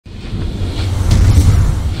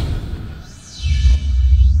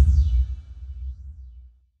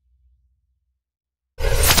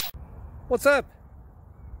What's up?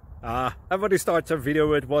 Everybody starts a video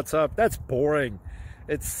with what's up. That's boring.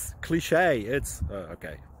 It's cliche. It's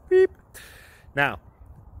okay. Beep. Now,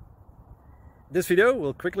 this video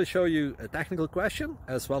will quickly show you a technical question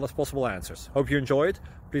as well as possible answers. Hope you enjoyed.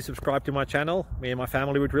 Please subscribe to my channel. Me and my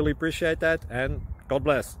family would really appreciate that, and God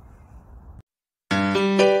bless.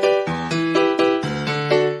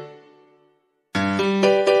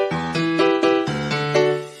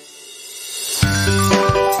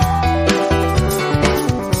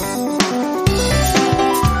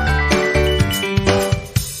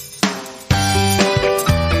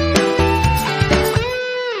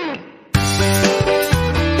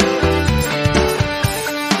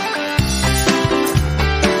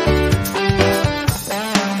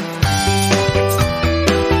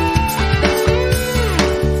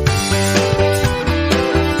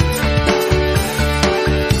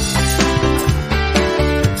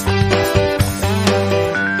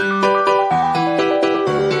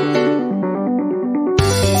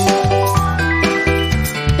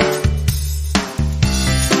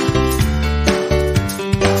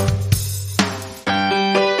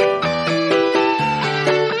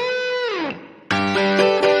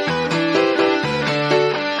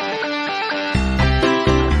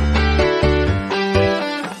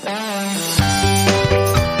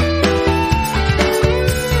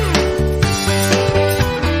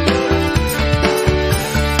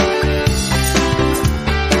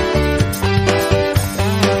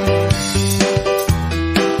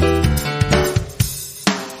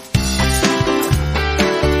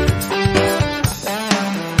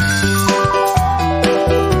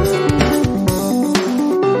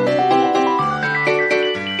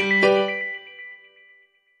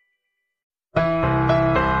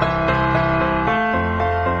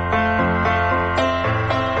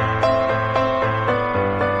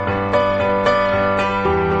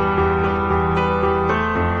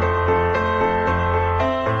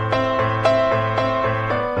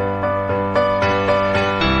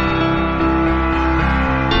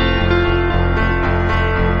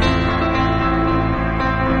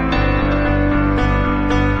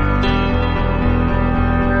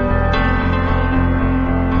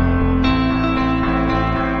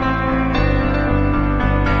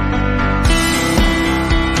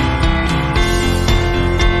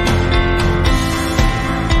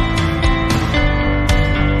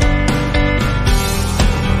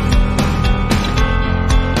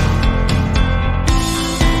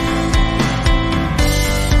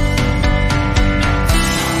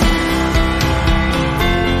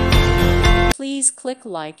 Please click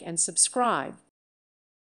like and subscribe.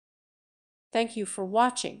 Thank you for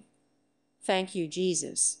watching. Thank you,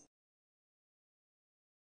 Jesus.